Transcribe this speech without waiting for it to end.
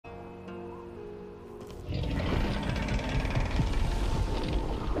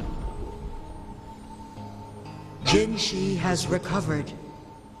Jinshi has recovered.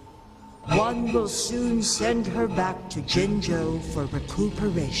 One will soon send her back to Jinzhou for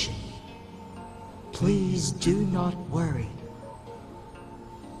recuperation. Please do not worry.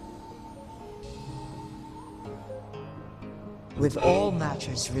 With all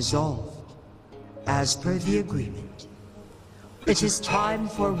matters resolved, as per the agreement, it is time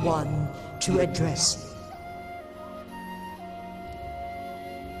for one to address you.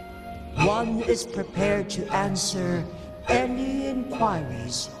 One is prepared to answer any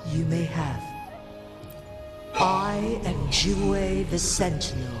inquiries you may have. I am Jue the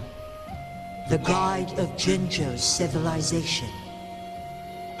Sentinel, the guide of Jinzhou's civilization.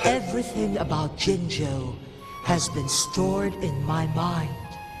 Everything about Jinzhou has been stored in my mind.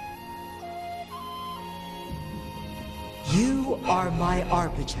 You are my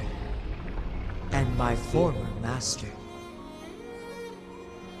arbiter, and my former master.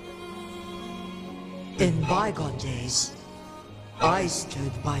 In bygone days, I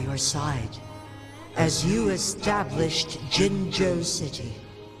stood by your side as you established Jinzhou City.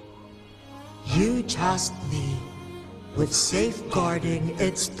 You tasked me with safeguarding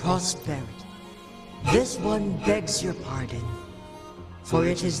its prosperity. This one begs your pardon, for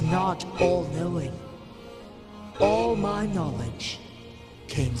it is not all-knowing. All my knowledge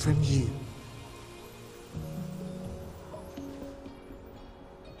came from you.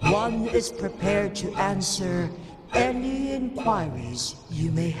 One is prepared to answer any inquiries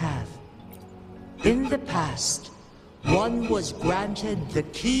you may have. In the past, one was granted the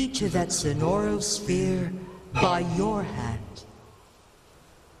key to that Sonoro sphere by your hand.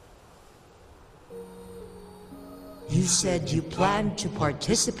 You said you planned to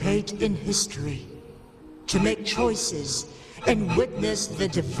participate in history, to make choices and witness the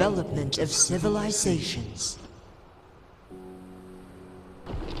development of civilizations.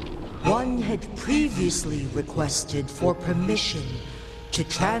 One had previously requested for permission to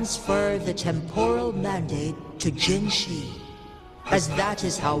transfer the temporal mandate to Jinshi, as that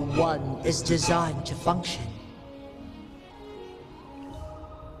is how one is designed to function.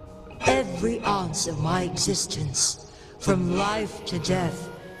 Every ounce of my existence, from life to death,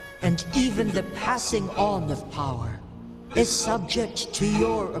 and even the passing on of power, is subject to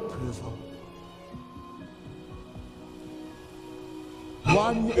your approval.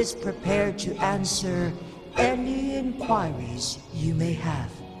 One is prepared to answer any inquiries you may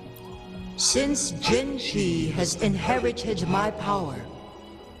have. Since Jinshi has inherited my power,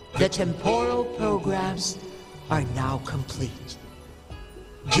 the temporal programs are now complete.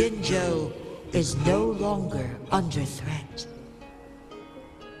 Jinzhou is no longer under threat.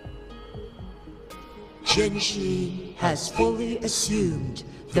 Jinshi has fully assumed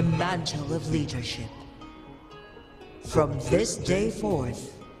the mantle of leadership. From this day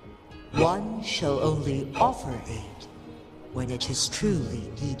forth, one shall only offer aid when it is truly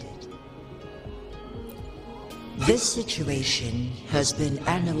needed. This situation has been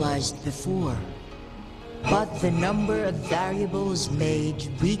analyzed before, but the number of variables made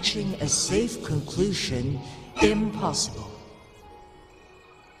reaching a safe conclusion impossible.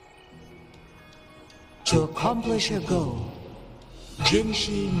 To accomplish a goal,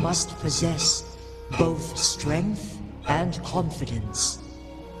 Jinshi must possess both strength and confidence.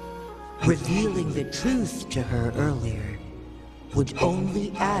 Revealing the truth to her earlier would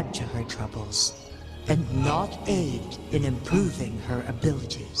only add to her troubles and not aid in improving her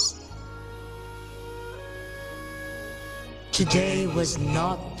abilities. Today was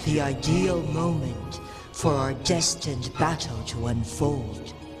not the ideal moment for our destined battle to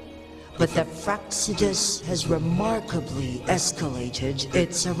unfold, but the Fraxidus has remarkably escalated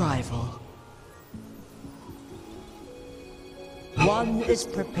its arrival. One is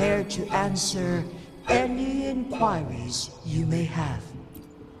prepared to answer any inquiries you may have.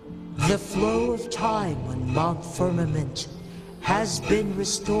 The flow of time on Mount Firmament has been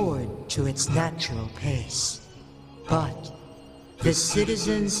restored to its natural pace, but the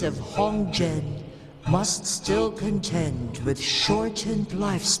citizens of Hongzhen must still contend with shortened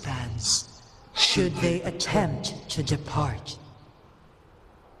lifespans should they attempt to depart.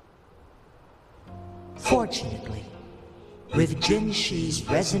 Fortunately, with Jinshi's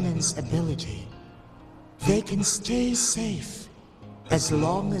resonance ability, they can stay safe as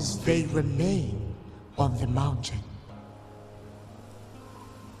long as they remain on the mountain.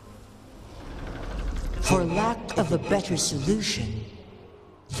 For lack of a better solution,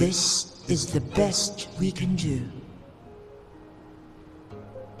 this is the best we can do.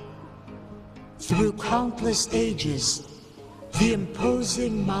 Through countless ages, the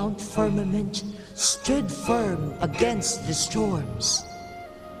imposing Mount Firmament stood firm against the storms.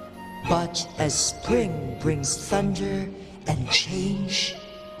 But as spring brings thunder and change,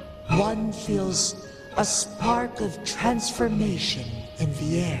 one feels a spark of transformation in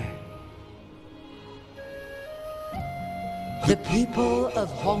the air. The people of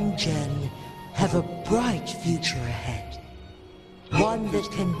Hongzhen have a bright future ahead. One that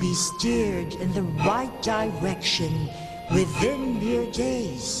can be steered in the right direction within mere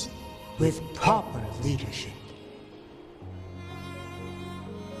days with proper leadership.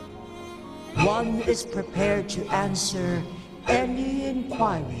 One is prepared to answer any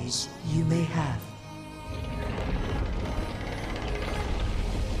inquiries you may have.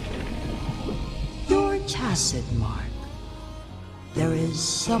 Your tacit mark. There is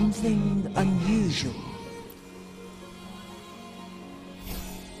something unusual.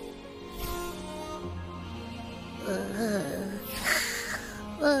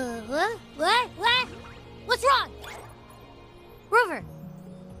 What? What's wrong? Rover,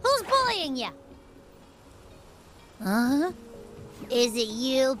 who's bullying you? Huh? Is it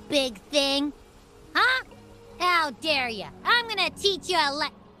you, big thing? Huh? How dare you? I'm gonna teach you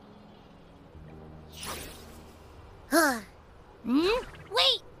a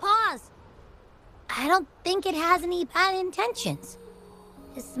Wait, pause. I don't think it has any bad intentions.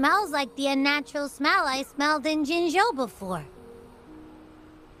 It smells like the unnatural smell I smelled in Jinzhou before.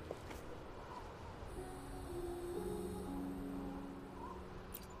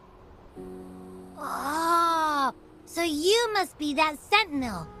 Oh, so you must be that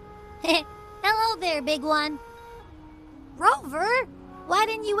Sentinel. Hello there, big one. Rover, why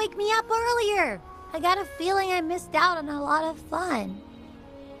didn't you wake me up earlier? I got a feeling I missed out on a lot of fun.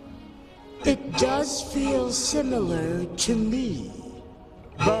 It does feel similar to me,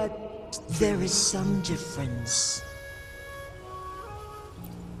 but there is some difference.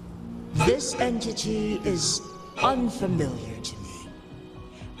 This entity is unfamiliar to me.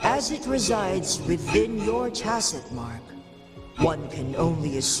 As it resides within your tacit mark, one can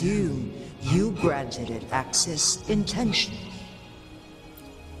only assume you granted it access intentionally.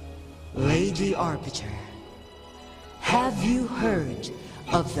 Lady Arbiter, have you heard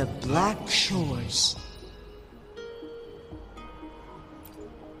of the Black Shores?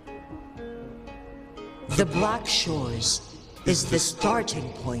 The Black Shores is the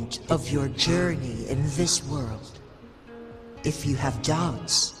starting point of your journey in this world. If you have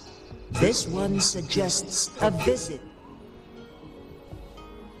doubts, this one suggests a visit.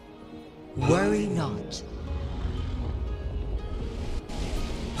 Worry not.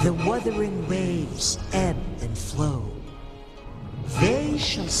 The Wuthering waves ebb and flow. They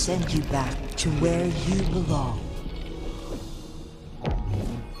shall send you back to where you belong.